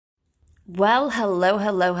Well,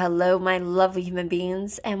 hello, my lovely human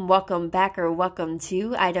beings, and welcome back or welcome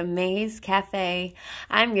to Ida May's Cafe.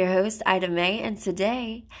 I'm your host, Ida May, and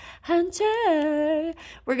today, Hunter,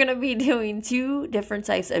 we're going to be doing two different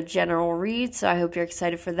types of general reads, so I hope you're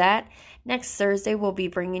excited for that. Next Thursday, we'll be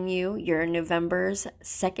bringing you your November's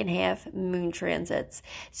second half moon transits,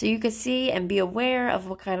 so you can see and be aware of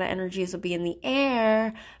what kind of energies will be in the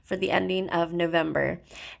air for the ending of November.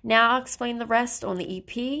 Now I'll explain the rest on the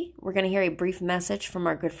EP. We're going to hear a brief message from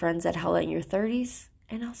our good friends at Hella in Your 30s,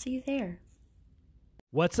 and I'll see you there.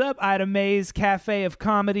 What's up, Ida May's Cafe of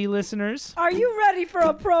Comedy listeners? Are you ready for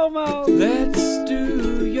a promo? Let's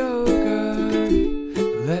do yoga.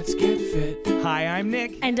 Let's get fit. Hi, I'm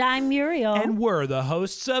Nick. And I'm Muriel. And we're the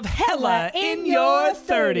hosts of Hella in Your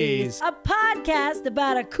 30s. A podcast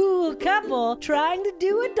about a cool couple trying to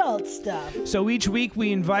do adult stuff. So each week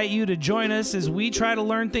we invite you to join us as we try to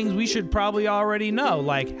learn things we should probably already know,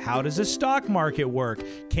 like how does a stock market work?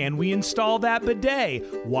 Can we install that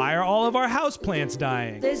bidet? Why are all of our houseplants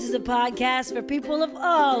dying? This is a podcast for people of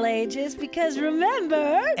all ages because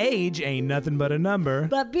remember, Age ain't nothing but a number.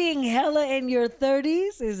 but being hella in your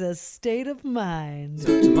 30s is a state of mind.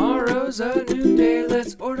 So tomorrow's a new day.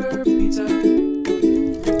 Let's order pizza.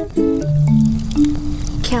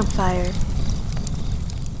 Campfire.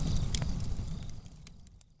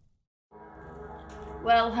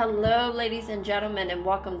 Well, hello, ladies and gentlemen, and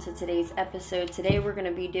welcome to today's episode. Today we're going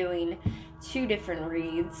to be doing two different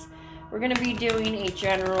reads. We're going to be doing a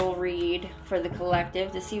general read for the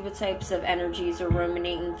collective to see what types of energies are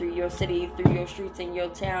ruminating through your city, through your streets, and your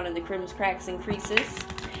town, and the crims, cracks, and creases.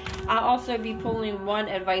 I'll also be pulling one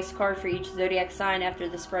advice card for each zodiac sign after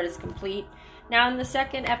the spread is complete. Now, in the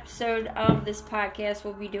second episode of this podcast,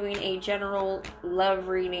 we'll be doing a general love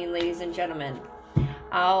reading, ladies and gentlemen.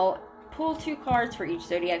 I'll pull two cards for each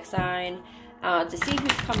zodiac sign to see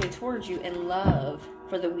who's coming towards you in love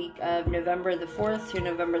for the week of November the 4th to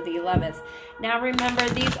November the 11th. Now remember,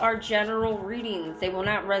 these are general readings. They will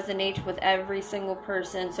not resonate with every single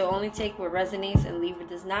person, so only take what resonates and leave what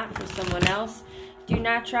does not for someone else. Do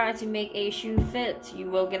not try to make a shoe fit.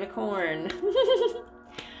 You will get a corn.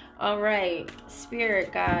 Alright,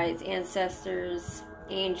 spirit guides, ancestors,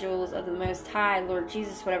 angels of the Most High, Lord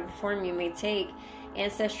Jesus, whatever form you may take,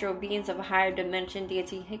 ancestral beings of a higher dimension,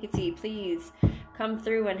 deity, Hecate, please come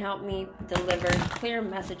through and help me deliver clear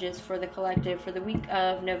messages for the collective for the week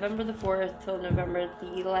of November the 4th till November the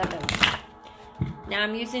 11th. Now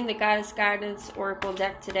I'm using the Goddess Guidance Oracle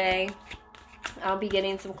deck today. I'll be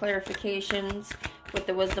getting some clarifications with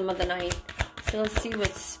the Wisdom of the Night. So let's see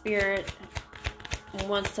what Spirit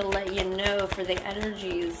wants to let you know for the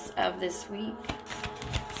energies of this week.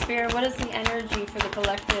 Spirit, what is the energy for the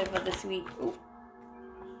collective of this week? Ooh.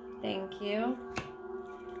 Thank you.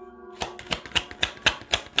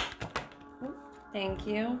 Thank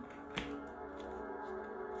you.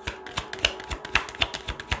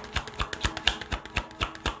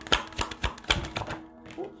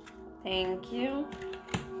 Thank you.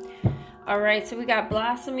 Alright, so we got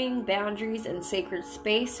blossoming, boundaries, and sacred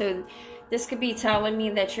space. So this could be telling me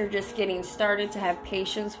that you're just getting started to have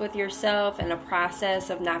patience with yourself and a process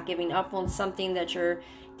of not giving up on something that you're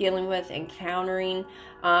dealing with, encountering.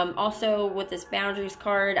 Also, with this boundaries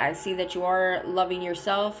card, I see that you are loving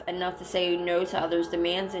yourself enough to say no to others'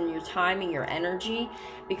 demands and your time and your energy,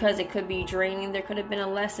 because it could be draining. There could have been a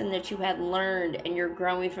lesson that you had learned and you're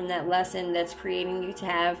growing from that lesson that's creating you to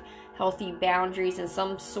have healthy boundaries in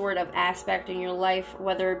some sort of aspect in your life,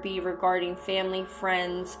 whether it be regarding family,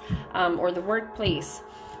 friends, or the workplace.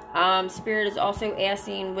 Spirit is also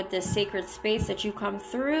asking with this sacred space that you come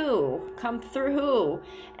through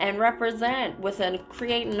and represent with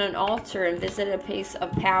creating an altar and visit a place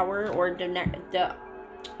of power, or the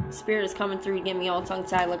Spirit is coming through to get me all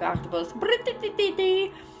tongue-tied like octopus.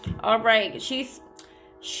 All right,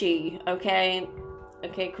 she, okay,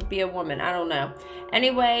 could be a woman, I don't know.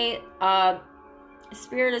 Anyway,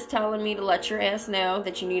 Spirit is telling me to let your ass know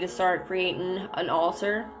that you need to start creating an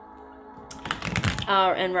altar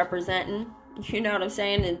and representing, you know what I'm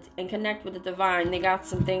saying, and connect with the divine. They got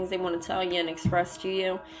some things they want to tell you and express to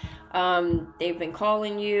you. They've been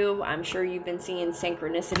calling you. I'm sure you've been seeing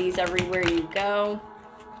synchronicities everywhere you go.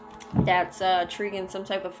 That's triggering some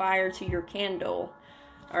type of fire to your candle.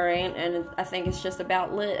 All right, and I think it's just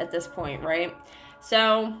about lit at this point, right?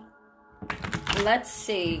 So let's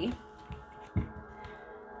see.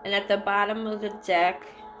 And at the bottom of the deck,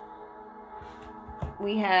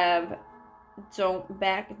 we have don't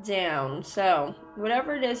back down. So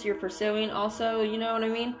whatever it is you're pursuing, also, you know what I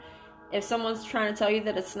mean? If someone's trying to tell you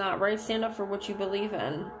that it's not right, stand up for what you believe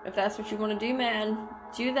in. If that's what you want to do, man,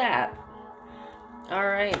 do that. All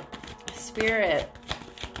right. Spirit,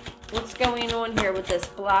 what's going on here with this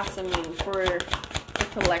blossoming for the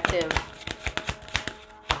collective?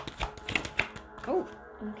 Oh,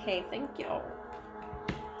 okay, thank you.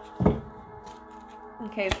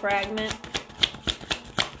 Okay, fragment.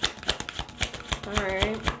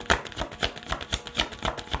 Alright.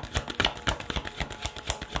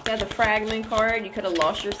 Got the fragment card. You could have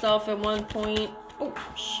lost yourself at one point. Oh,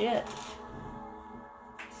 shit.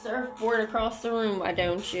 Surfboard across the room, why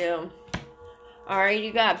don't you? Alright,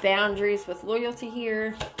 you got boundaries with loyalty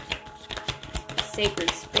here. Sacred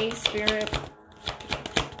space, spirit.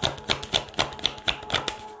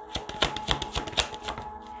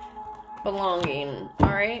 Belonging.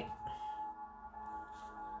 Alright.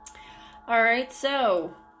 Alright,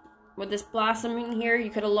 so with this blossoming here, you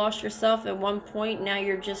could have lost yourself at one point. Now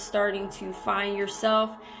you're just starting to find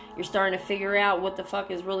yourself. You're starting to figure out what the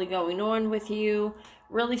fuck is really going on with you.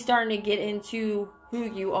 Really starting to get into who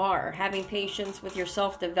you are. Having patience with your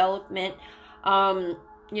self-development.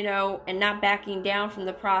 You know, and not backing down from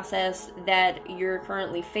the process that you're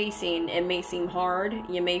currently facing. It may seem hard.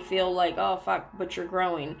 You may feel like, oh fuck, but you're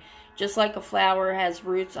growing. Just like a flower has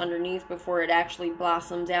roots underneath before it actually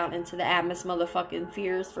blossoms out into the atmos motherfucking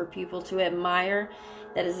fears for people to admire.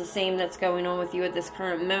 That is the same that's going on with you at this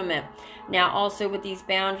current moment. Now, also with these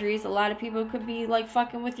boundaries, a lot of people could be like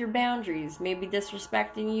fucking with your boundaries. Maybe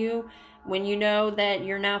disrespecting you when you know that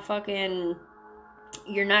you're not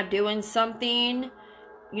doing something.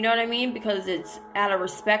 You know what I mean? Because it's out of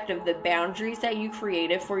respect of the boundaries that you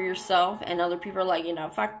created for yourself. And other people are like, you know,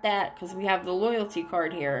 fuck that. Because we have the loyalty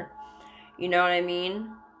card here. You know what I mean?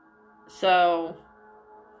 So,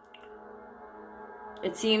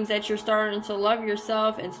 it seems that you're starting to love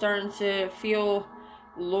yourself and starting to feel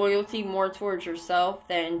loyalty more towards yourself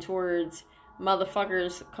than towards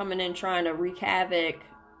motherfuckers coming in trying to wreak havoc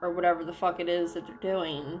or whatever the fuck it is that they're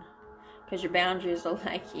doing. Because your boundaries are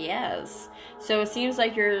like, yes. So it seems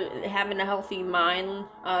like you're having a healthy mind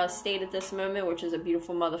state at this moment, which is a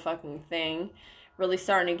beautiful motherfucking thing. Really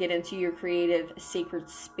starting to get into your creative sacred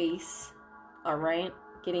space. Alright?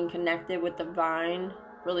 Getting connected with the divine.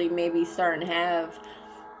 Really maybe starting to have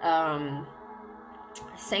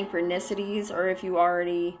synchronicities. Or if you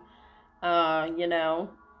already, you know,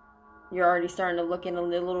 you're already starting to look in a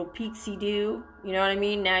little peeksy-doo. You know what I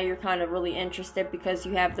mean? Now you're kind of really interested because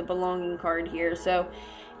you have the belonging card here. So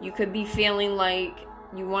you could be feeling like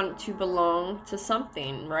you want to belong to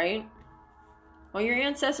something, right? Well, your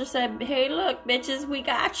ancestor said, hey, look, bitches, we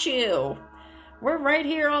got you. We're right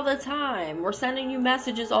here all the time. We're sending you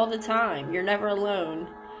messages all the time. You're never alone.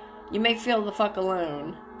 You may feel the fuck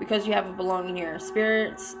alone because you have a belonging here.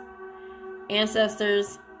 Spirits,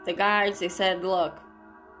 ancestors, the guides, they said, look,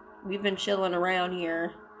 we've been chilling around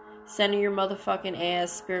here, sending your motherfucking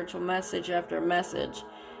ass spiritual message after message.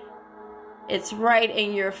 It's right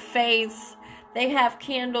in your face. They have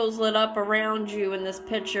candles lit up around you in this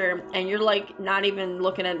picture, and you're like not even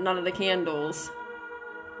looking at none of the candles.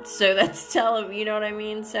 So that's telling, you know what I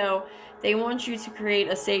mean? So they want you to create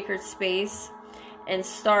a sacred space and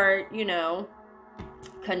start, you know,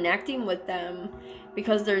 connecting with them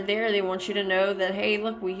because they're there. They want you to know that, hey,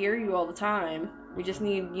 look, we hear you all the time. We just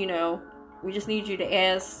need, you know, we just need you to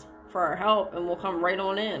ask for our help and we'll come right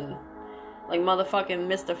on in. Like motherfucking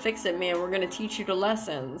Mr. Fix-It Man, we're going to teach you the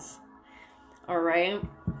lessons. Alright?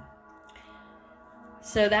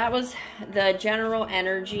 So that was the general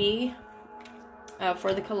energy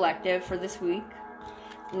for the collective for this week.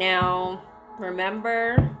 Now,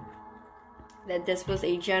 remember that this was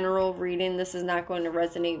a general reading. This is not going to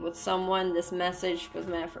resonate with someone. This message was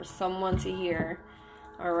meant for someone to hear.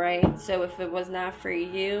 Alright, so if it was not for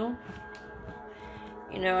you,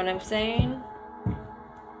 you know what I'm saying?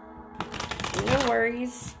 No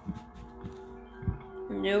worries.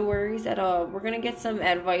 No worries at all. We're going to get some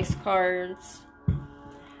advice cards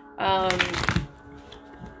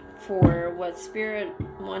for what Spirit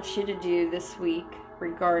wants you to do this week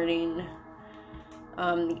regarding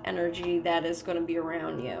the energy that is going to be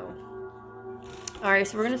around you. Alright,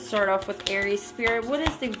 so we're going to start off with Aries. Spirit, what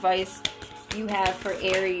is the advice you have for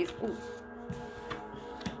Aries? Ooh.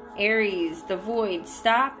 Aries, the void.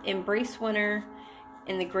 Stop, embrace winter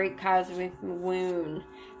in the great cosmic wound.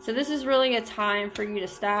 So this is really a time for you to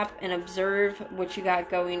stop and observe what you got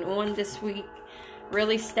going on this week.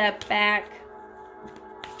 Really step back.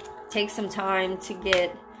 Take some time to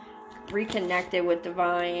get reconnected with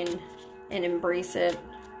divine and embrace it.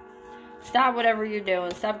 Stop whatever you're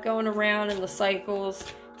doing. Stop going around in the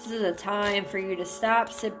cycles. This is a time for you to stop,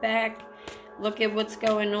 sit back, look at what's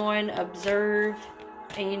going on, observe,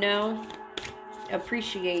 and, you know,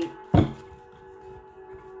 appreciate.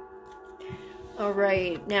 All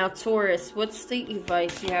right, now Taurus, what's the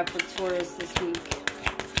advice you have for Taurus this week?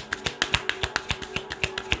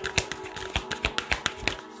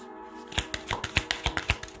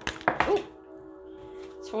 Ooh.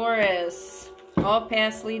 Taurus, all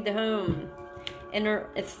paths lead to home. Inner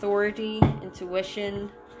authority, intuition,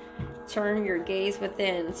 turn your gaze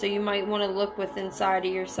within. So you might want to look within inside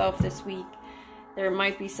of yourself this week. There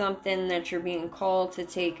might be something that you're being called to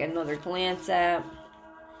take another glance at.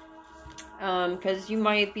 Because you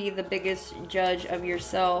might be the biggest judge of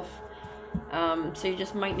yourself. So you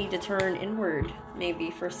just might need to turn inward, maybe,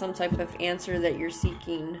 for some type of answer that you're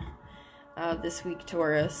seeking this week,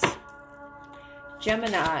 Taurus.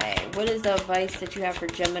 Gemini, what is the advice that you have for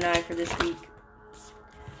Gemini for this week?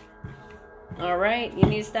 Alright, you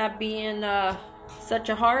need to stop being such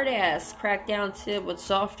a hard ass. Crack down to what's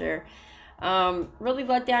softer. Really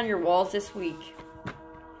let down your walls this week.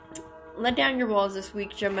 Let down your walls this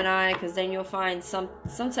week, Gemini, because then you'll find some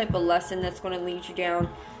type of lesson that's going to lead you down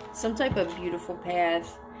some type of beautiful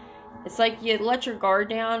path. It's like you let your guard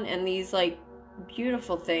down and these like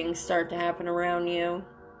beautiful things start to happen around you.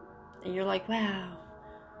 And you're like, wow,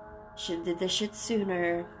 should have did this shit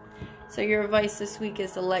sooner. So your advice this week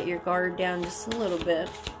is to let your guard down just a little bit.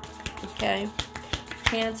 Okay?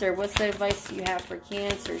 Cancer, what's the advice you have for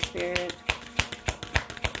Cancer, Spirit?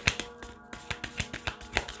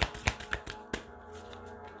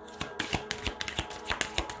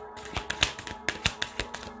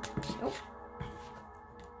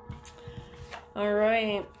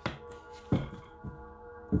 Alright.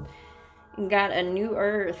 You got a new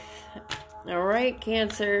earth. Alright,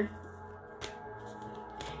 Cancer.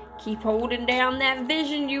 Keep holding down that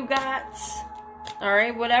vision you got.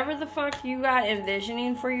 Alright, whatever the fuck you got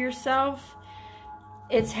envisioning for yourself,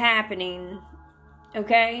 it's happening.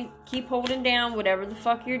 Okay? Keep holding down whatever the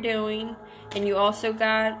fuck you're doing. And you also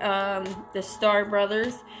got the Star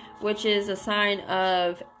Brothers, which is a sign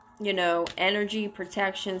of, you know, energy,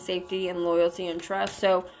 protection, safety, and loyalty and trust.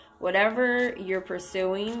 So whatever you're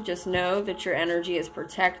pursuing, just know that your energy is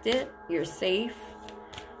protected. You're safe.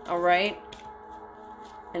 Alright?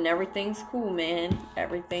 And everything's cool, man.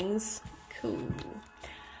 Everything's cool.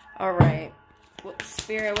 Alright.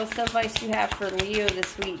 Spirit, what's the advice you have for Leo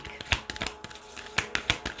this week?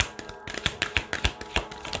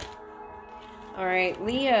 Alright,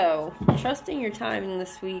 Leo. Trusting your timing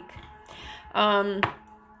this week.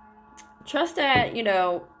 Trust that, you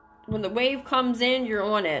know, when the wave comes in, you're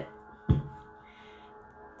on it.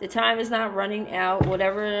 The time is not running out.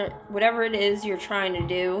 Whatever it is you're trying to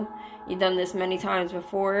do, you've done this many times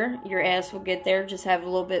before. Your ass will get there. Just have a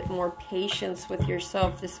little bit more patience with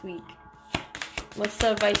yourself this week. What's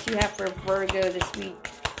the advice you have for Virgo this week,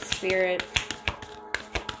 Spirit?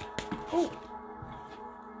 Ooh.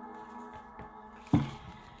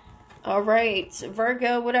 Alright,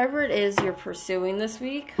 Virgo, whatever it is you're pursuing this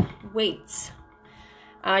week, wait.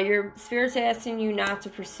 Your Spirit's asking you not to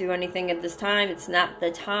pursue anything at this time. It's not the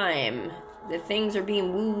time. The things are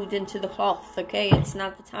being wooed into the cloth, okay? It's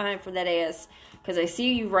not the time for that ass. Because I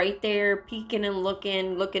see you right there, peeking and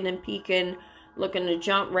looking and peeking, looking to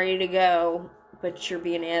jump, ready to go. But you're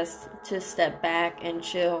being asked to step back and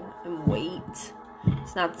chill and wait.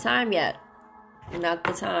 It's not the time yet. Not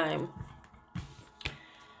the time.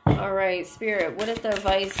 Alright, Spirit, what is the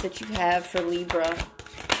advice that you have for Libra?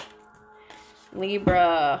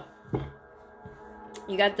 Libra.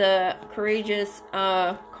 You got the Courageous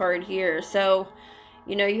card here. So,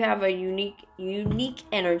 you know, you have a unique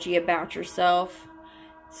energy about yourself.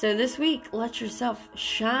 So this week, let yourself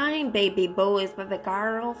shine, baby boys, baby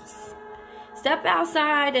girls. Step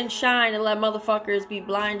outside and shine and let motherfuckers be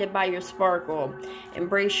blinded by your sparkle.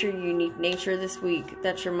 Embrace your unique nature this week.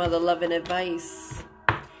 That's your mother-loving advice.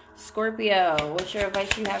 Scorpio, what's your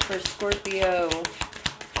advice you have for Scorpio?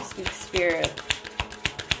 Speak, Spirit.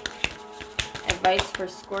 Advice for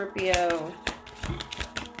Scorpio.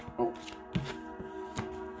 Oh.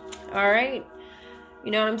 Alright.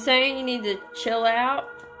 You know what I'm saying? You need to chill out.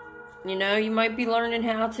 You know, you might be learning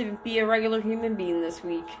how to be a regular human being this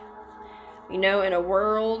week. You know, in a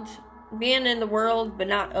world, being in the world, but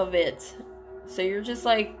not of it. So you're just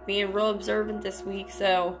like being real observant this week.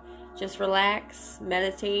 So just relax,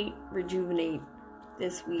 meditate, rejuvenate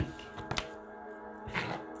this week.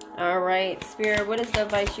 Alright, Spirit, what is the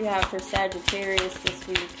advice you have for Sagittarius this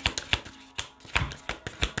week?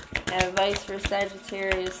 Advice for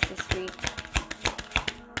Sagittarius this week.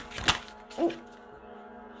 Ooh.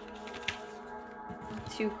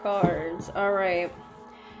 2 cards. Alright.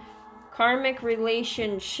 Karmic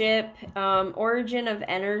relationship, origin of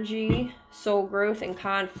energy, soul growth, and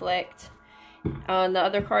conflict. The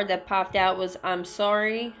other card that popped out was I'm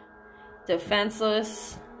sorry.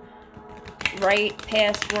 defenseless, right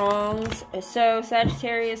past wrongs. So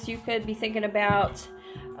Sagittarius, you could be thinking about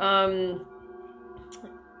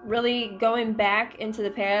really going back into the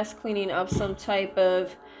past, cleaning up some type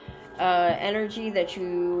of energy that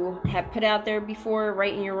you have put out there before,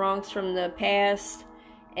 righting your wrongs from the past,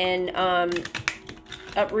 and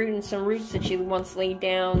uprooting some roots that you once laid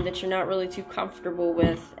down that you're not really too comfortable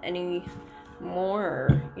with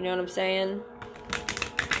anymore. You know what I'm saying?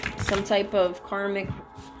 Some type of karmic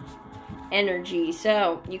energy.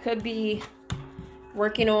 So you could be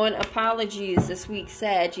working on apologies this week,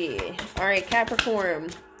 Saggy. Alright, Capricorn.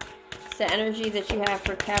 It's the energy that you have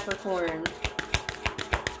for Capricorn.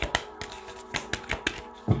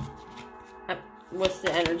 What's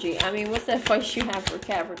the energy? I mean, what's the advice you have for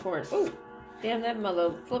Capricorn? Ooh, damn, that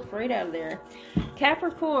mother flipped right out of there.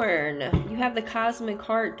 Capricorn, you have the cosmic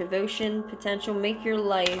heart, devotion, potential, make your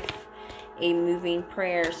life a moving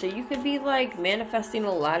prayer. So you could be like manifesting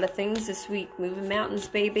a lot of things this week. Moving mountains,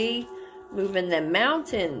 baby. Moving the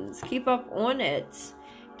mountains. Keep up on it.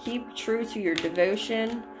 Keep true to your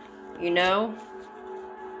devotion, you know.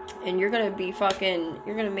 And you're gonna be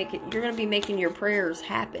be making your prayers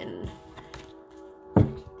happen.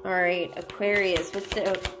 Alright, Aquarius.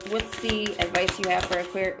 What's the advice you have for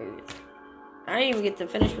Aquarius? I didn't even get to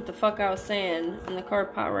finish what the fuck I was saying, and the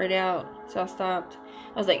card popped right out, so I stopped.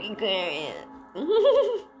 I was like,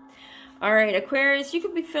 alright, Aquarius, you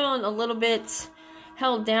could be feeling a little bit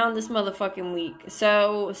held down this motherfucking week.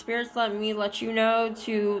 So, Spirit's letting me let you know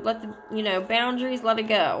to let the, boundaries, let it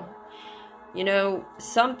go. You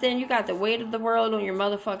got the weight of the world on your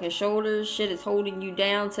motherfucking shoulders. Shit is holding you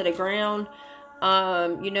down to the ground.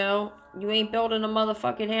 You ain't building a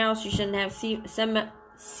motherfucking house. You shouldn't have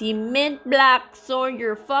cement blocks on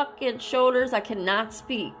your fucking shoulders. I cannot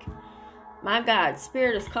speak. My God,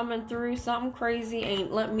 Spirit is coming through. Something crazy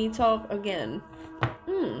ain't letting me talk again.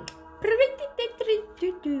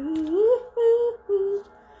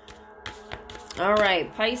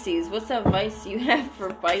 Alright, Pisces. What's the advice you have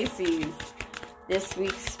for Pisces this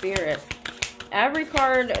week, Spirit? Every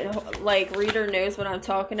card, reader knows what I'm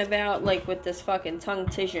talking about, with this fucking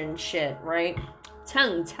tongue-tied shit, right?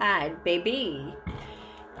 Tongue-tied, baby.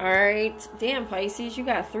 Alright. Damn, Pisces, you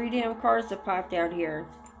got 3 damn cards that popped out here.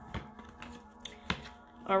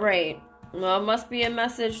 Alright. Well, it must be a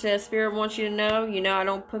message that Spirit wants you to know. I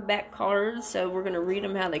don't put back cards, so we're going to read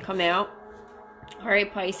them how they come out.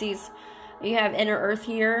 Alright, Pisces. You have inner earth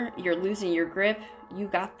here. You're losing your grip. You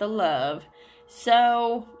got the love.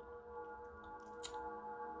 So,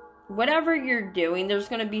 whatever you're doing, there's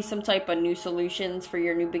going to be some type of new solutions for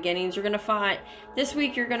your new beginnings. You're going to find, this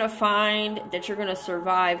week you're going to find that you're going to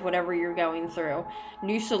survive whatever you're going through.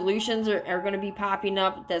 New solutions are going to be popping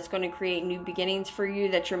up that's going to create new beginnings for you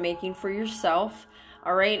that you're making for yourself.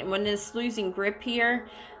 Alright, and when it's losing grip here,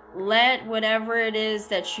 let whatever it is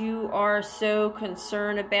that you are so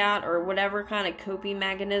concerned about, or whatever kind of coping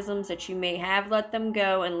mechanisms that you may have, let them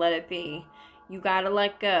go and let it be. You got to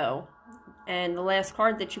let go. And the last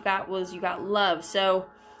card that you got was you got love. So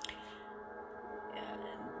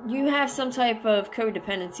you have some type of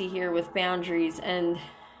codependency here with boundaries, and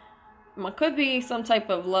it could be some type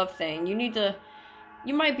of love thing. You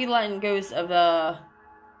might be letting go of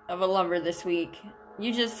a lover this week.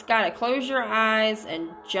 You just gotta close your eyes and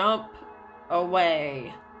jump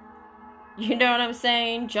away. You know what I'm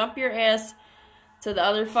saying? Jump your ass to the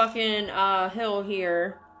other fucking hill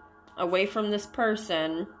here, away from this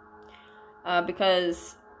person.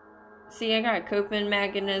 Because, see, I got coping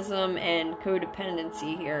mechanism and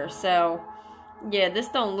codependency here. So, yeah, this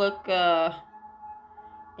don't look, and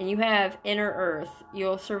you have inner earth.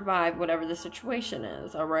 You'll survive whatever the situation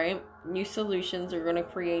is, alright? New solutions are going to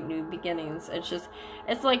create new beginnings.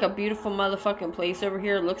 It's like a beautiful motherfucking place over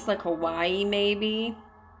here. It looks like Hawaii, maybe.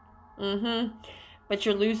 But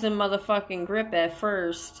you're losing motherfucking grip at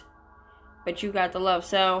first. But you got the love.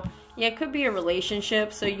 So, yeah, it could be a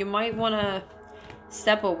relationship. So you might want to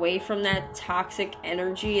step away from that toxic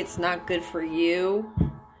energy. It's not good for you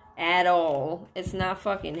at all. It's not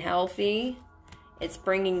fucking healthy. It's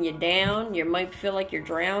bringing you down. You might feel like you're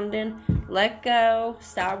drowning. Let go.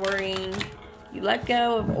 Stop worrying. You let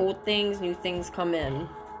go of old things. New things come in.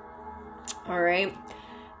 Alright.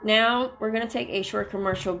 Now, we're going to take a short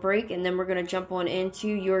commercial break, and then we're going to jump on into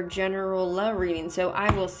your general love reading. So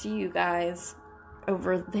I will see you guys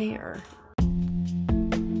over there.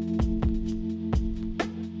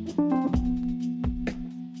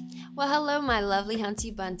 Well, hello, my lovely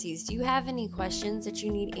Hunty Bunties. Do you have any questions that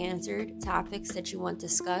you need answered, topics that you want to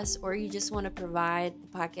discuss, or you just want to provide the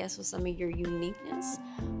podcast with some of your uniqueness?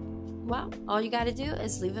 well, all you got to do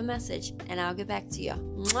is leave a message and I'll get back to you.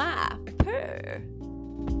 Mwah! Purr!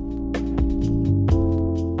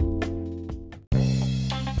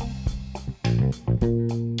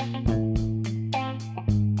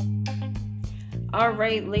 All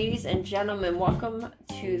right, ladies and gentlemen, welcome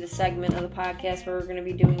to the segment of the podcast where we're going to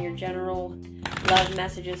be doing your general love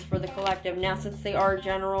messages for the collective. Now, since they are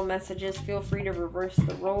general messages, feel free to reverse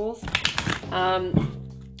the roles.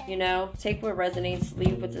 Take what resonates,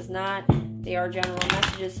 leave what does not. They are general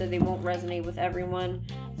messages, so they won't resonate with everyone.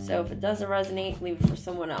 So if it doesn't resonate, leave it for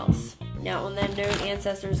someone else. Now, on that note,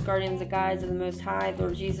 ancestors, guardians, and guides of the Most High,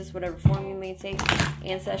 Lord Jesus, whatever form you may take,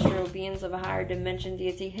 ancestral beings of a higher dimension,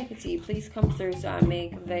 deity, Hecate, please come through so I may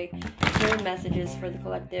convey your messages for the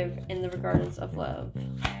collective in the regardance of love.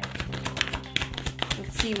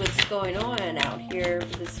 Let's see what's going on out here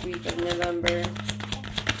this week of November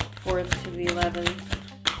 4th to the 11th.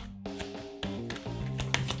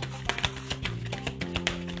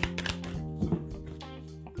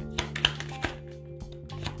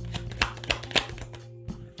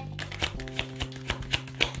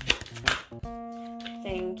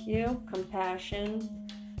 Thank you. Compassion.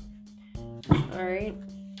 Alright.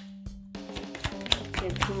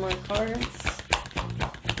 Get 2 more cards.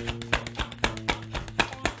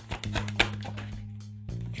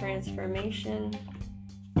 Transformation.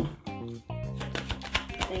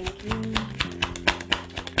 Thank you.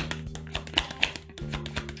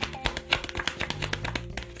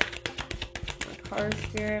 Card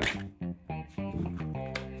Spirit.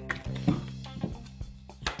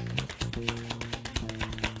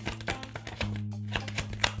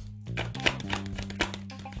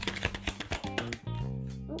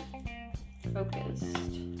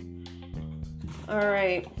 Focused.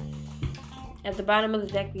 Alright. At the bottom of the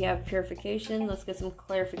deck we have purification. Let's get some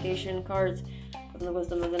clarification cards from the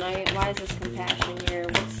wisdom of the night. Why is this compassion here?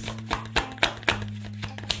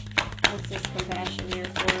 What's this compassion here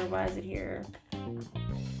for? Why is it here?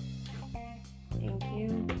 Thank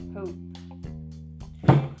you. Hope.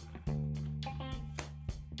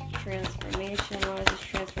 Transformation. Why is this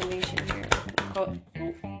transformation here?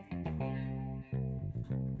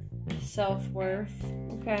 Self-worth.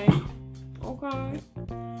 Okay.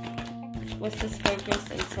 What's this focus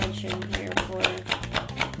intention here for?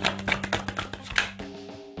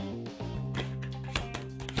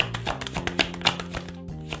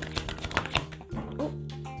 Oh.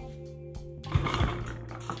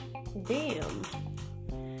 Damn.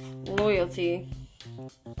 Loyalty.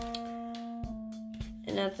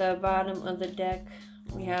 And at the bottom of the deck,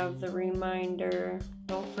 we have the reminder.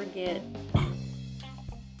 Don't forget.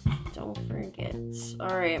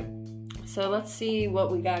 Alright. So let's see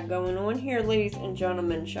what we got going on here, ladies and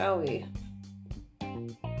gentlemen, shall we?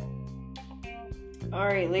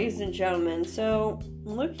 Alright, ladies and gentlemen, so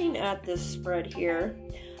looking at this spread here,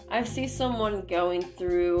 I see someone going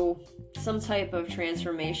through some type of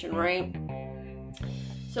transformation, right?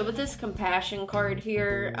 So with this compassion card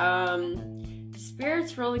here,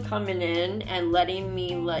 Spirit's really coming in and letting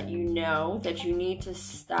me let you know that you need to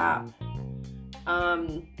stop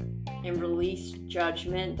and release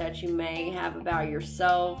judgment that you may have about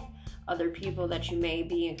yourself, other people that you may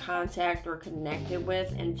be in contact or connected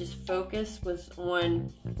with, and just focus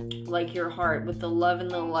on like your heart with the love and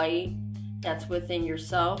the light that's within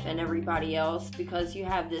yourself and everybody else, because you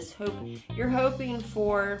have this hope. You're hoping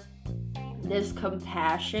for this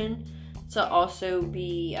compassion to also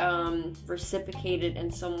be reciprocated in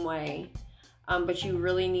some way, but you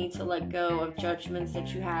really need to let go of judgments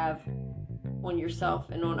that you have on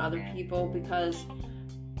yourself and on other people, because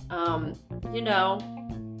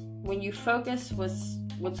when you focus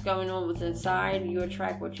what's going on with inside, you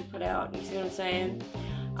attract what you put out. You see what I'm saying?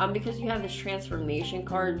 Because you have this transformation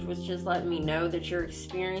card, which just let me know that you're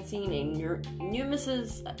experiencing numerous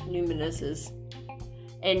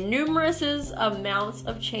amounts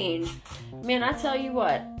of change. Man, I tell you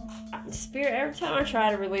what, Spirit, every time I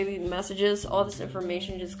try to relay these messages, all this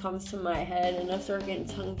information just comes to my head and I start getting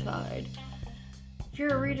tongue-tied. If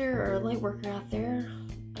you're a reader or a light worker out there,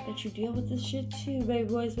 I bet you deal with this shit too, baby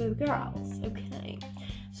boys, baby girls. Okay.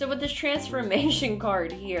 So with this transformation card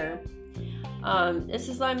here, this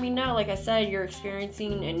is letting me know, like I said, you're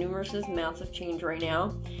experiencing numerous amounts of change right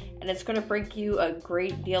now, and it's going to bring you a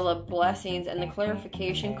great deal of blessings. And the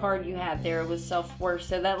clarification card you have there was self-worth,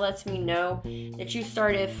 so that lets me know that you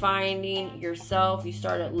started finding yourself, you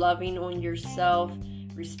started loving on yourself,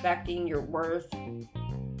 respecting your worth,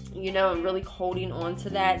 and really holding on to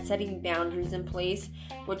that, setting boundaries in place,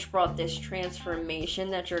 which brought this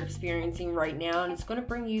transformation that you're experiencing right now. And it's going to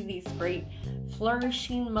bring you these great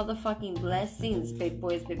flourishing motherfucking blessings, baby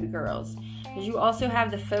boys, baby girls. Because you also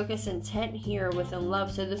have the focus intent here within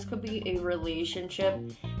love. So this could be a relationship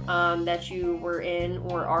that you were in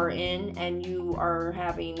or are in, and you are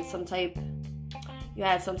having you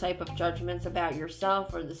had some type of judgments about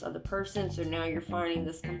yourself or this other person. So now you're finding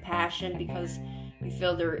this compassion because you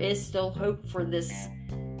feel there is still hope for this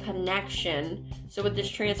connection. So with this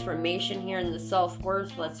transformation here in the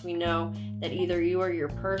self-worth lets me know that either you or your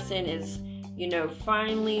person is,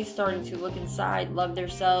 finally starting to look inside, love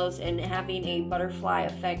themselves, and having a butterfly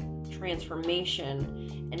effect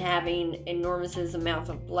transformation, and having enormous amounts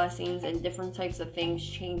of blessings and different types of things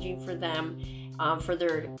changing for them, for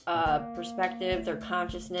their perspective, their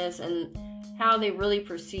consciousness, and how they really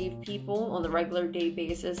perceive people on the regular day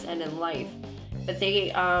basis and in life. But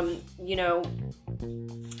they,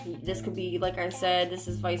 this could be, like I said, this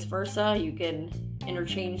is vice versa. You can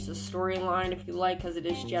interchange the storyline if you like, because it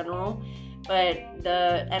is general. But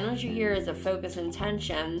the energy here is a focus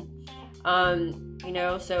intention.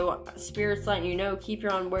 So Spirit's letting you know, keep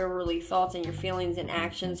your unwavering thoughts and your feelings and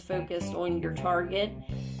actions focused on your target,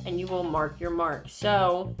 and you will mark your mark.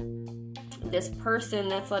 So this person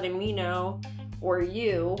that's letting me know, or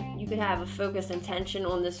you could have a focused intention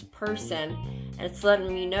on this person, and it's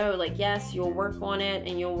letting me know, like, yes, you'll work on it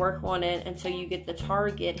and you'll work on it until you get the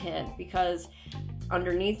target hit, because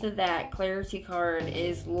underneath of that clarity card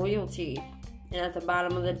is loyalty, and at the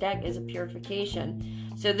bottom of the deck is a purification.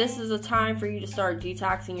 So this is a time for you to start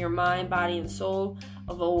detoxing your mind, body, and soul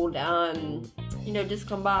of old,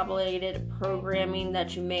 discombobulated programming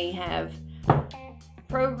that you may have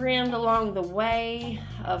programmed along the way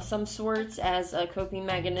of some sorts as a coping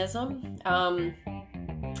mechanism. I'm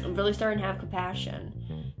really starting to have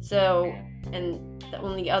compassion. So, and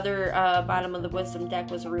on the other bottom of the wisdom deck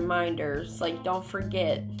was a reminder. It's like, don't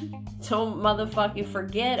forget. Don't motherfucking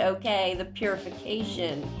forget, okay, the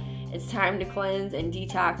purification. It's time to cleanse and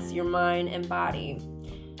detox your mind and body.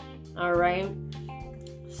 Alright?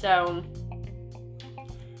 So,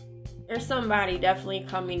 there's somebody definitely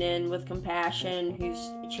coming in with compassion who's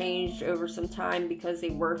changed over some time because they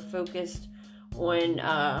were focused on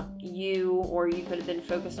you, or you could have been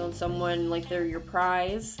focused on someone like they're your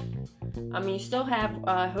prize. You still have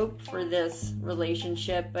hope for this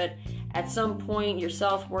relationship, but at some point your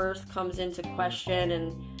self-worth comes into question,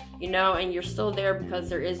 and and you're still there because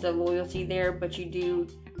there is the loyalty there, but you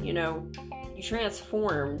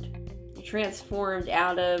transformed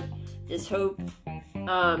out of this hope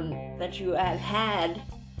that you have had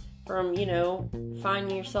from,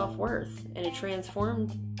 finding your self-worth, and it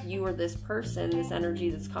transformed you or this person, this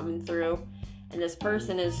energy that's coming through, and this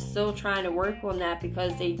person is still trying to work on that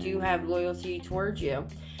because they do have loyalty towards you.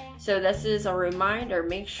 So this is a reminder,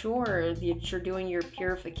 make sure that you're doing your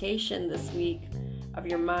purification this week of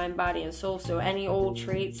your mind, body, and soul. So any old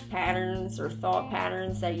traits, patterns, or thought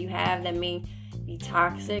patterns that you have that may be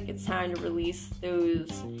toxic, it's time to release those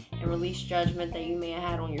and release judgment that you may have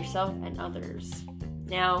had on yourself and others.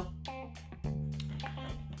 Now,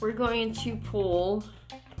 we're going to pull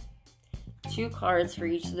 2 cards for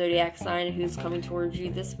each zodiac sign who's coming towards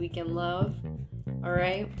you this week in love.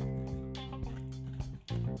 Alright?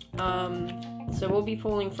 So we'll be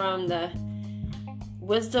pulling from the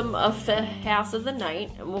wisdom of the house of the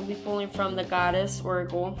night, and we'll be pulling from the goddess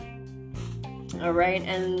oracle. Alright,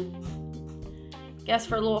 and I guess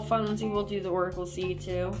for a little funsy, we'll do the oracle seed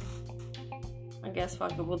too. I guess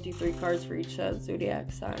fuck it, we'll do 3 cards for each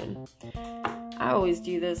zodiac sign. I always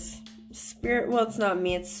do this. Spirit, well, it's not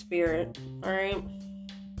me, it's Spirit. Alright?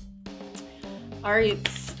 Alright,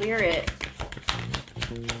 Spirit.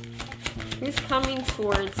 Who's coming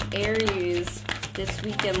towards Aries this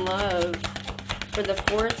week in love for the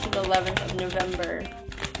 4th to the 11th of November?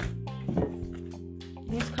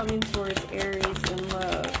 Who's coming towards Aries in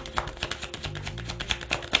love?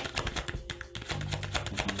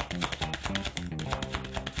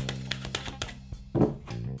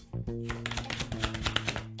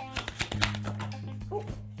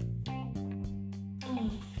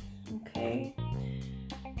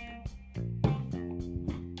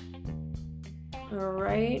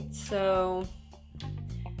 Alright, so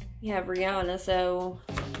you have Rihanna, so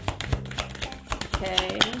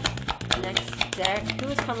okay, next deck, who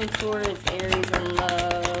is coming towards Aries in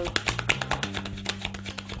love?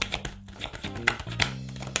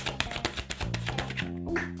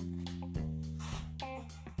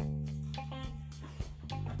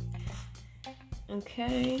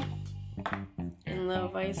 Okay, and the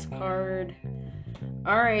Vice card.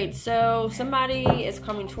 Alright, so somebody is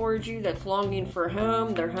coming towards you that's longing for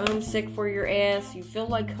home. They're homesick for your ass. You feel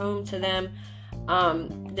like home to them.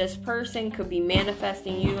 This person could be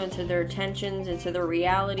manifesting you into their intentions, into their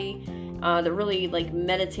reality. They're really like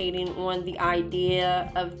meditating on the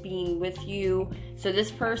idea of being with you. So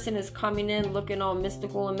this person is coming in looking all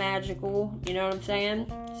mystical and magical, you know what I'm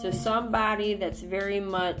saying? So somebody that's very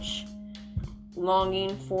much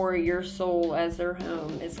longing for your soul as their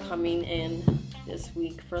home is coming in this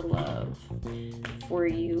week for love for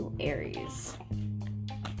you, Aries.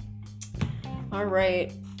 All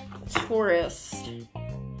right, Taurus.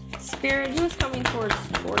 Spirit, who is coming towards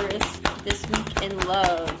Taurus this week in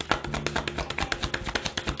love?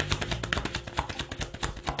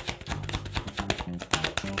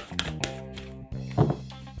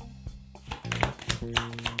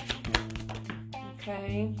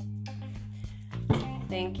 Okay.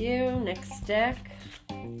 Thank you. Next deck.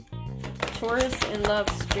 Taurus in love,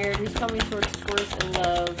 Spirit. Who's coming towards Taurus in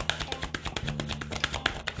love?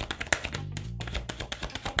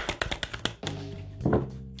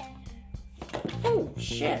 Oh,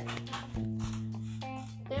 shit.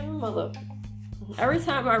 Damn mother. Every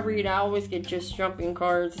time I read, I always get just jumping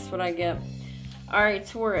cards. That's what I get. Alright,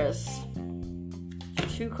 Taurus.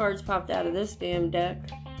 2 cards popped out of this damn deck.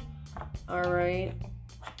 Alright.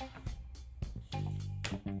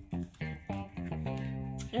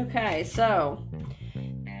 Okay, so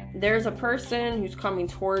there's a person who's coming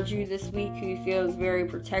towards you this week who feels very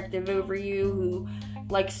protective over you, who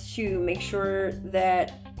likes to make sure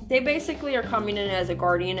that they basically are coming in as a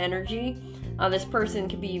guardian energy. This person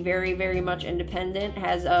can be very, very much independent,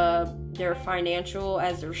 has their financial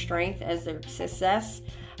as their strength, as their success.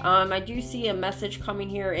 I do see a message coming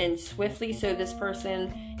here in swiftly, so this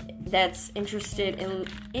person that's interested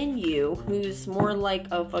in you, who's more like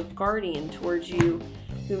of a guardian towards you,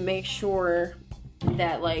 who makes sure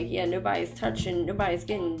that, like, yeah, nobody's touching, nobody's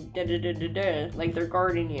getting da-da-da-da-da, like they're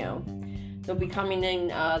guarding you. They'll be coming in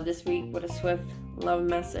this week with a swift love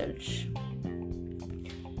message.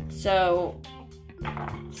 So,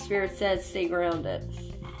 Spirit says stay grounded.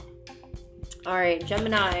 Alright,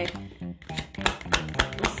 Gemini.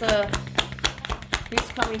 Who's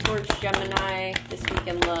coming towards Gemini this week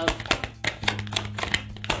in love?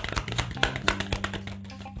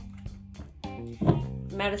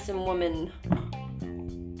 Medicine Woman.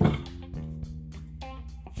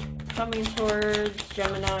 Coming towards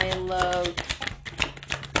Gemini in love.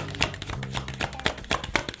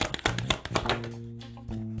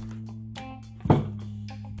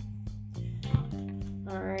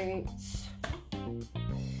 Alright.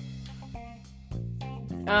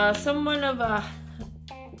 Someone of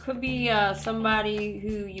could be somebody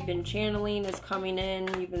who you've been channeling is coming in.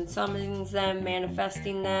 You've been summoning them,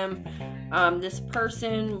 manifesting them. This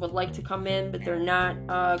person would like to come in, but they're not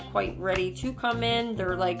quite ready to come in.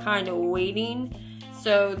 They're like kind of waiting.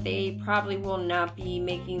 So they probably will not be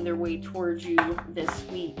making their way towards you this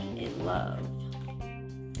week in love.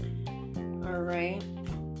 Alright.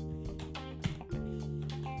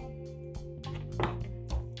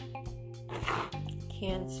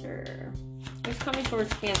 Cancer. Who's coming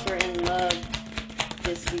towards Cancer in love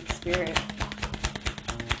this week, Spirit?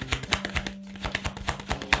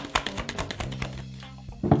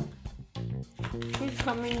 Who's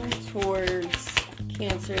coming towards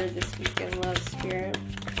Cancer this week in love, Spirit?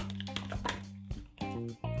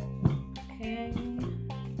 Okay.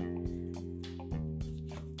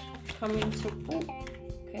 Coming to... Oh,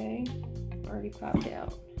 okay. Already popped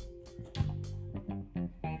out.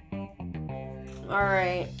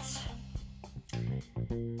 Alright.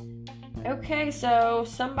 Okay, so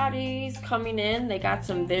somebody's coming in. They got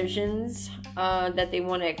some visions that they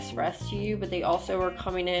want to express to you, but they also are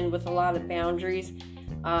coming in with a lot of boundaries.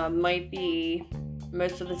 Might be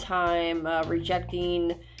most of the time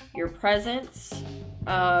rejecting your presence,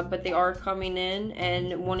 but they are coming in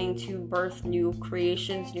and wanting to birth new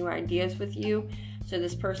creations, new ideas with you. So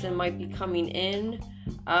this person might be coming in,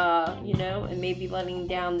 and maybe letting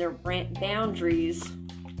down their boundaries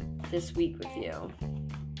this week with you.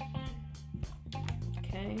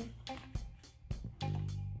 Okay.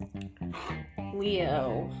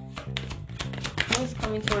 Leo. Who's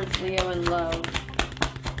coming towards Leo in love?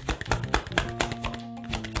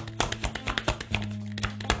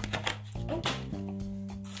 Oh.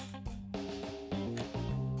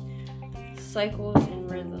 Cycles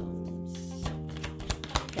and rhythms.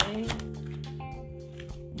 Okay.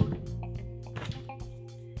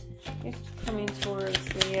 Who's coming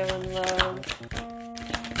towards Leo in love?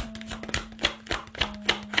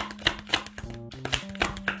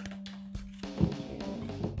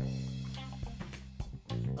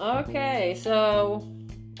 Okay, so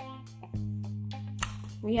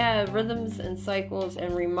we have rhythms and cycles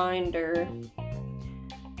and reminder.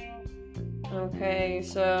 Okay,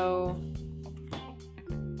 so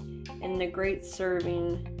in the great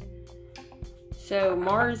serving, So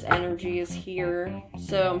Mars energy is here.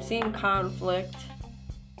 So I'm seeing conflict,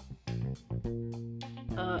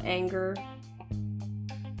 anger,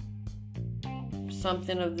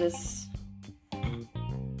 something of this.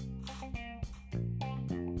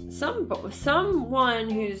 Someone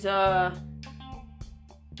who's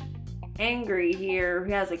angry here,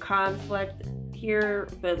 who has a conflict here,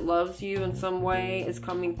 but loves you in some way, is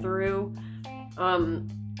coming through.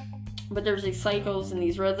 But there's these cycles and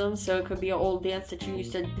these rhythms, so it could be an old dance that you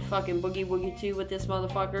used to fucking boogie woogie to with this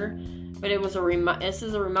motherfucker. But it was this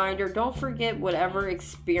is a reminder, don't forget whatever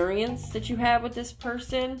experience that you have with this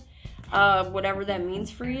person, whatever that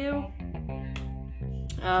means for you.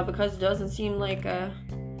 Because it doesn't seem like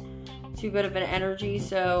too good of an energy,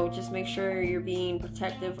 so just make sure you're being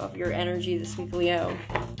protective of your energy this week, Leo.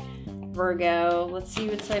 Virgo, let's see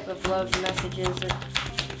what type of love messages are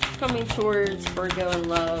coming towards Virgo in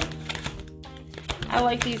love. I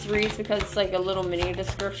like these reads because it's like a little mini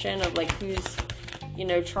description of like who's,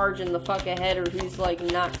 charging the fuck ahead, or who's like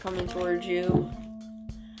not coming towards you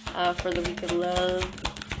for the week of love,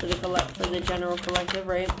 for the general collective,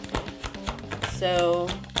 right? So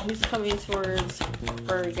who's coming towards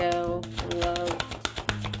Virgo in love?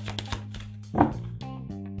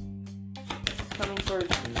 Coming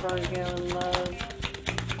towards Virgo in love.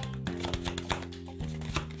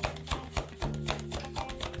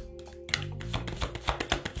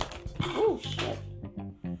 Oh shit.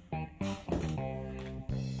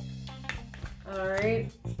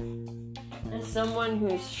 Alright. And someone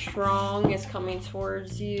who's strong is coming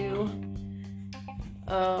towards you.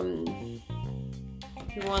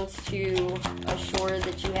 Who wants to assure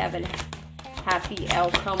that you have a happy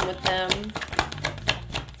outcome with them.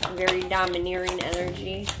 Very domineering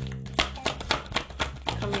energy.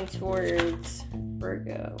 Coming towards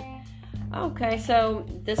Virgo. Okay, so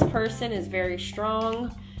this person is very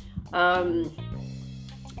strong. And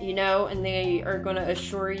they are going to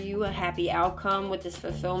assure you a happy outcome with this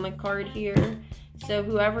fulfillment card here. So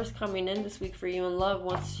whoever's coming in this week for you in love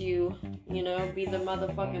wants you, be the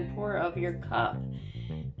motherfucking pour of your cup.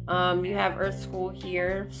 You have Earth School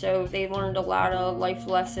here, so they learned a lot of life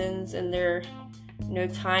lessons in their,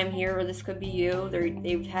 time here, or this could be you.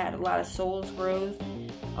 They've had a lot of soul's growth,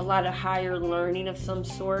 a lot of higher learning of some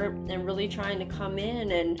sort, and really trying to come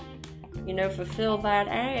in and, fulfill that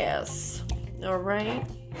ass. All right.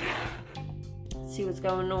 Let's see what's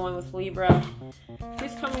going on with Libra.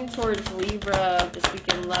 Who's coming towards Libra this week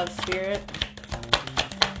in love, spirit?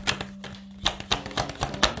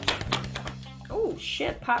 Oh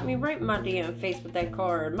shit, popped me right in my damn face with that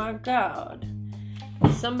card. My God.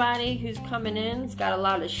 Somebody who's coming in has got a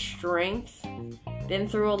lot of strength. Been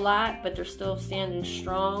through a lot, but they're still standing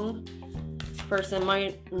strong. This person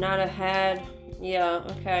might not have had... Yeah,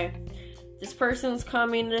 okay. This person's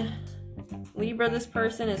coming... Libra, this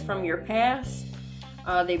person is from your past.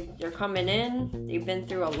 They're coming in. They've been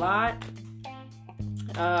through a lot.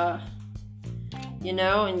 And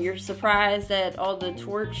you're surprised at all the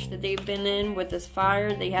torch that they've been in with this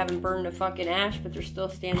fire. They haven't burned a fucking ash, but they're still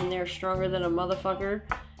standing there stronger than a motherfucker.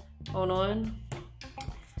 Hold on.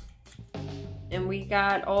 And we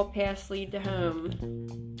got all paths lead to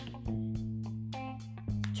home.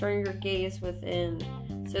 Turn your gaze within.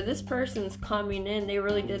 So this person's coming in. They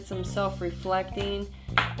really did some self-reflecting.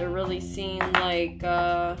 They're really seeing like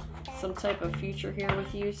some type of future here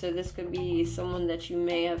with you. So this could be someone that you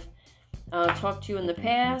may have talked to in the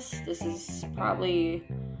past. This is probably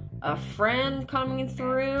a friend coming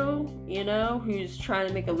through, who's trying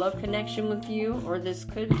to make a love connection with you. Or this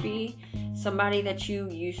could be somebody that you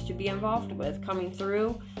used to be involved with coming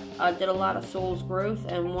through. Did a lot of soul's growth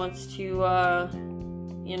and wants to,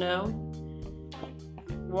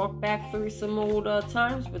 walk back through some old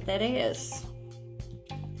times with that ass.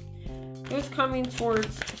 Who's coming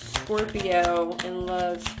towards Scorpio in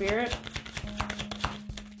love, spirit?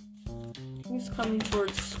 Who's coming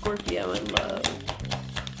towards Scorpio in love?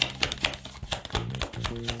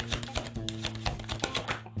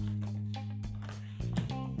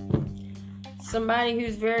 Somebody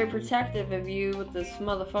who's very protective of you with this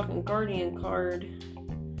motherfucking Guardian card.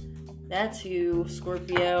 That's you,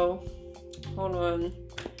 Scorpio. Hold on.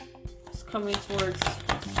 Who's coming towards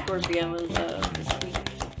Scorpio in love this week?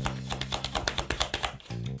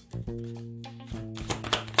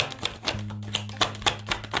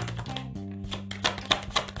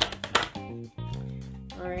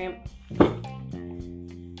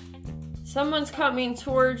 Someone's coming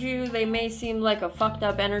towards you. They may seem like a fucked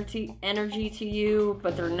up energy to you,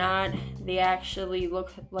 but they're not. They actually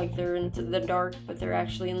look like they're into the dark, but they're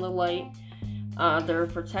actually in the light. They're a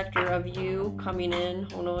protector of you coming in.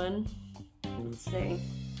 Hold on. Let's see.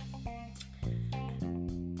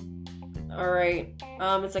 Alright.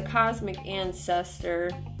 It's a cosmic ancestor.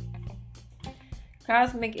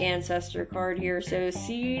 Cosmic ancestor card here. So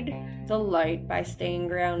seed the light by staying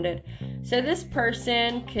grounded. So this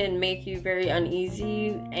person can make you very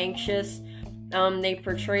uneasy, anxious. They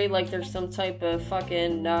portray like there's some type of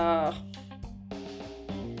fucking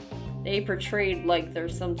they portrayed like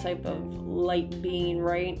there's some type of light being,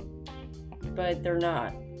 right? But they're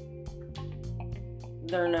not.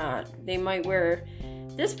 They're not. They might wear...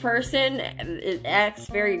 This person acts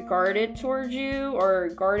very guarded towards you or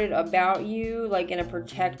guarded about you, like in a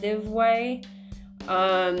protective way.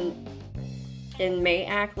 And may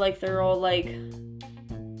act like they're all like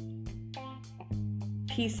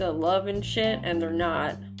peace of love and shit, and they're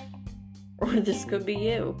not. Or this could be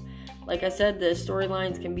you. Like I said, the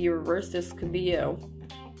storylines can be reversed. This could be you.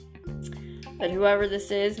 But whoever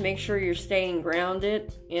this is, make sure you're staying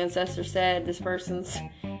grounded. Ancestor said this person's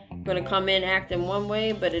gonna come in acting one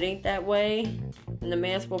way, but it ain't that way, and the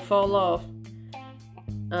mask will fall off.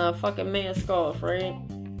 Fucking mask off, right?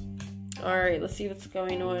 Alright, let's see what's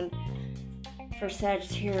going on for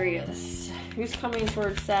Sagittarius. Who's coming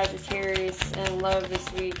towards Sagittarius and love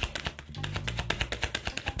this week?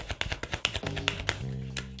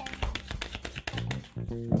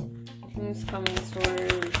 Who's coming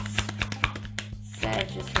towards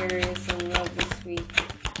Sagittarius and love this week?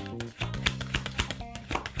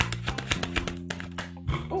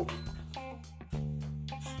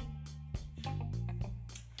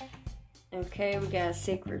 Okay, we got a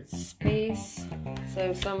sacred space.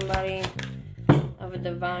 So somebody of a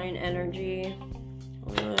divine energy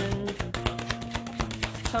is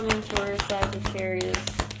coming towards Sagittarius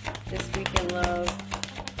this week in love.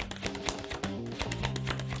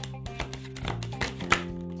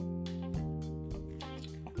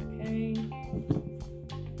 Okay.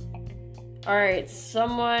 Alright,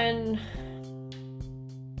 someone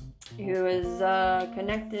who is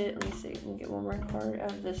connected. Let me see if we can get one more card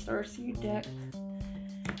of the Starseed deck.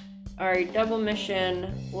 Alright, double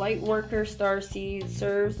mission. Light worker Starseed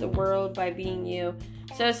serves the world by being you.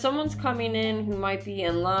 So someone's coming in who might be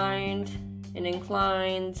inclined,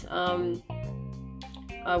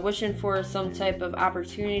 wishing for some type of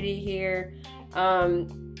opportunity here.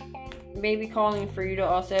 Maybe calling for you to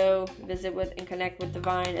also visit with and connect with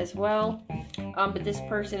divine as well. But this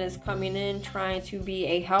person is coming in trying to be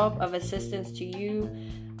a help of assistance to you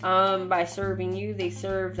by serving you. They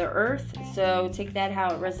serve the earth, so take that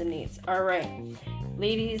how it resonates. All right,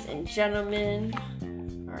 ladies and gentlemen.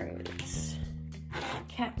 All right, it's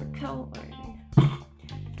Capricorn.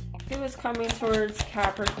 Who is coming towards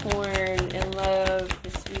Capricorn in love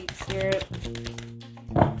this week, Spirit?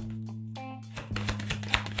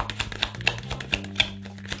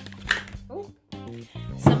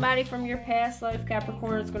 Somebody from your past life,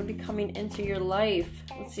 Capricorn, is going to be coming into your life.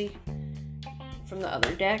 Let's see from the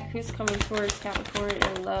other deck. Who's coming towards Capricorn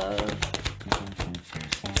in love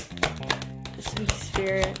this week,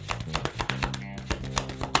 Spirit?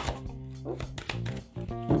 Ooh.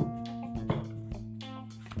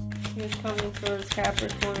 Who's coming towards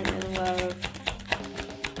Capricorn in love?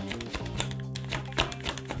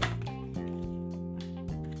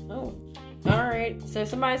 Oh, alright. So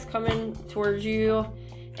somebody's coming towards you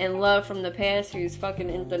and love from the past who's fucking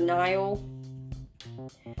in denial.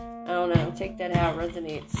 I don't know. Take that how it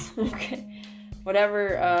resonates. Okay. Whatever,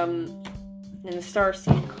 in the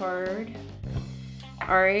Starseed card.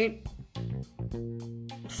 Alright.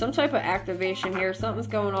 Some type of activation here. Something's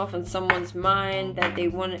going off in someone's mind that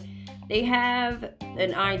they have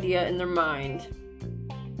an idea in their mind.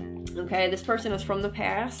 Okay, this person is from the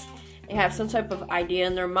past. They have some type of idea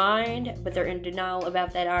in their mind, but they're in denial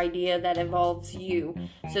about that idea that involves you.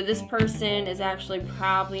 So this person is actually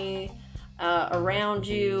probably around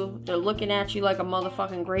you. They're looking at you like a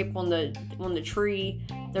motherfucking grape on the tree.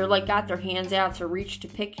 They're like got their hands out to reach to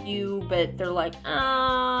pick you, but they're like,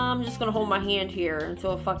 I'm just gonna hold my hand here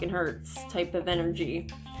until it fucking hurts type of energy.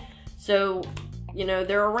 So, you know,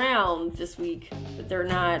 they're around this week, but they're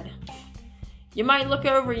not. You might look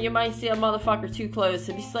over and you might see a motherfucker too close.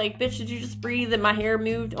 And it's like, bitch, did you just breathe and my hair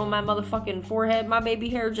moved on my motherfucking forehead? My baby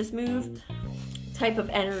hair just moved? Type of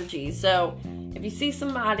energy. So, if you see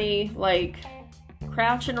somebody, like,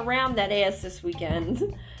 crouching around that ass this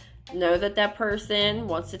weekend, know that that person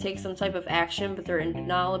wants to take some type of action, but they're in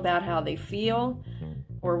denial about how they feel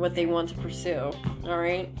or what they want to pursue.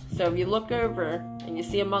 Alright? So, if you look over and you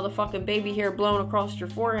see a motherfucking baby hair blown across your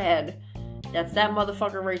forehead, that's that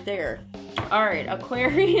motherfucker right there. Alright,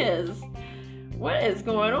 Aquarius. What is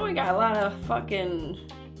going on? We got a lot of fucking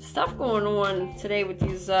stuff going on today with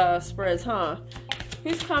these spreads, huh?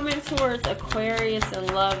 Who's coming towards Aquarius in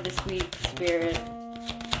love this week, Spirit?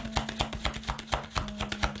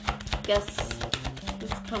 guess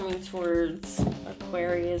it's coming towards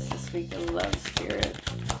Aquarius this week in love spirit.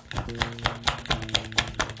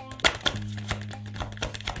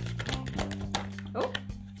 Oh.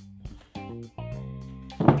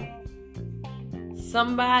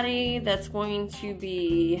 Somebody that's going to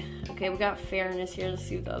be... Okay, we got fairness here. Let's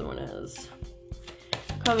see what the other one is.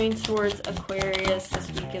 Coming towards Aquarius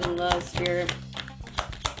this week in love spirit.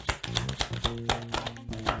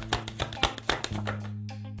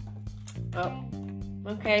 Oh.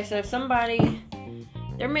 Okay, so somebody...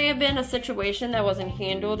 There may have been a situation that wasn't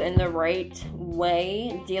handled in the right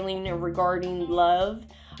way, dealing regarding love.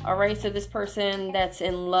 Alright, so this person that's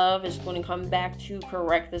in love is going to come back to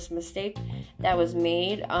correct this mistake that was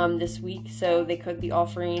made this week. So they could be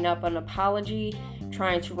offering up an apology,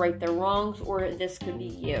 trying to right their wrongs, or this could be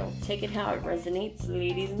you. Take it how it resonates,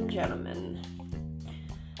 ladies and gentlemen.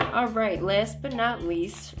 Alright, last but not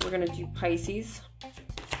least, we're going to do Pisces.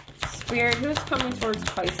 Spirit, who's coming towards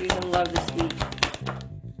Pisces in love this week?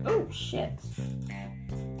 Oh, shit.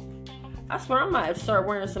 I swear I might have started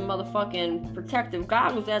wearing some motherfucking protective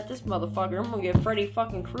goggles at this motherfucker. I'm gonna get Freddy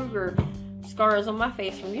fucking Krueger scars on my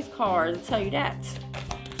face from these cards, I'll tell you that.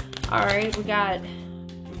 Alright, we got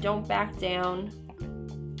Don't Back Down.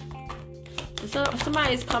 So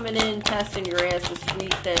somebody's coming in testing your ass this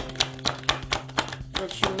week that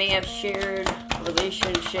you may have shared a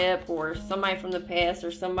relationship, or somebody from the past,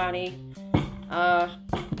 or somebody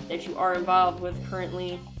that you are involved with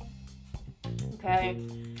currently. Okay,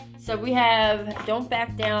 so we have Don't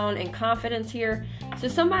Back Down and Confidence here. So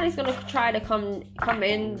somebody's gonna try to come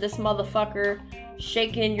in this motherfucker,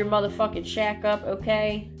 shaking your motherfucking shack up,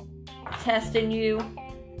 okay? Testing you.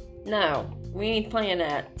 No, we ain't playing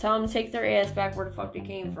that. Tell them to take their ass back where the fuck they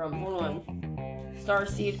came from. Hold on.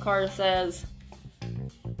 Starseed card says,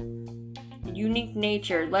 unique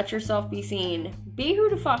nature. Let yourself be seen. Be who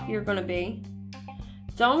the fuck you're gonna be.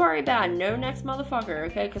 Don't worry about no next motherfucker,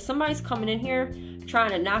 okay? Because somebody's coming in here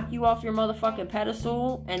trying to knock you off your motherfucking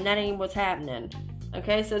pedestal, and that ain't what's happening.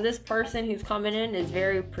 Okay, so this person who's coming in is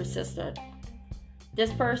very persistent.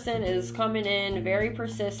 This person is coming in very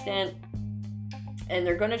persistent, and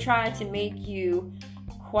they're going to try to make you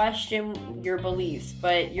question your beliefs.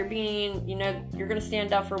 But you're being, you're going to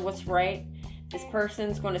stand up for what's right. This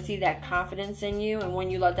person's going to see that confidence in you, and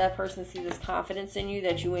when you let that person see this confidence in you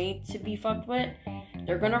that you ain't to be fucked with,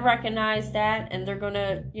 they're going to recognize that, and they're going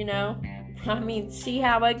to, see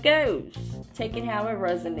how it goes. Take it how it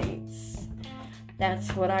resonates.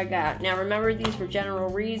 That's what I got. Now, remember, these were general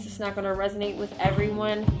reads. It's not going to resonate with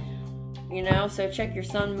everyone, so check your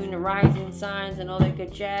sun, moon, and rising signs and all that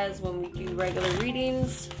good jazz when we do regular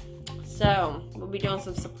readings. So, we'll be doing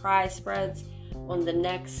some surprise spreads on the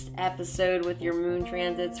next episode with your moon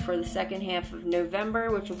transits for the second half of November,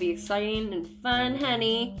 which will be exciting and fun,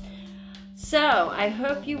 honey. So, I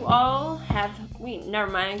hope you all have... never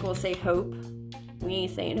mind, we'll say hope. We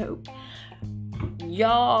ain't saying hope.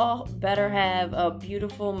 Y'all better have a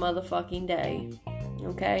beautiful motherfucking day.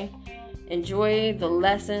 Okay? Enjoy the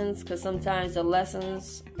lessons, because sometimes the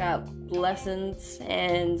lessons got lessons,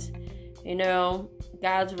 and,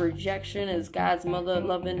 God's rejection is God's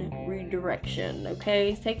mother-loving redirection.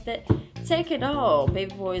 Okay? Take it all,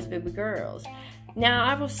 baby boys, baby girls. Now,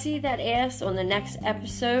 I will see that ass on the next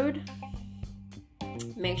episode.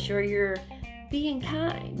 Make sure you're being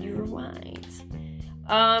kind. You rewind.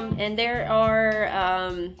 And there are,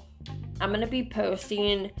 I'm going to be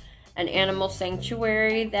posting an animal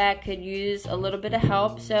sanctuary that could use a little bit of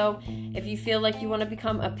help. So if you feel like you want to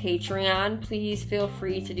become a Patreon, please feel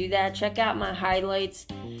free to do that. Check out my highlights.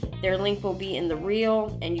 Their link will be in the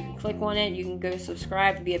reel, and you can click on it. You can go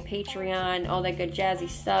subscribe to be a Patreon, all that good jazzy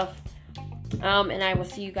stuff. And I will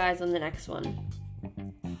see you guys on the next one.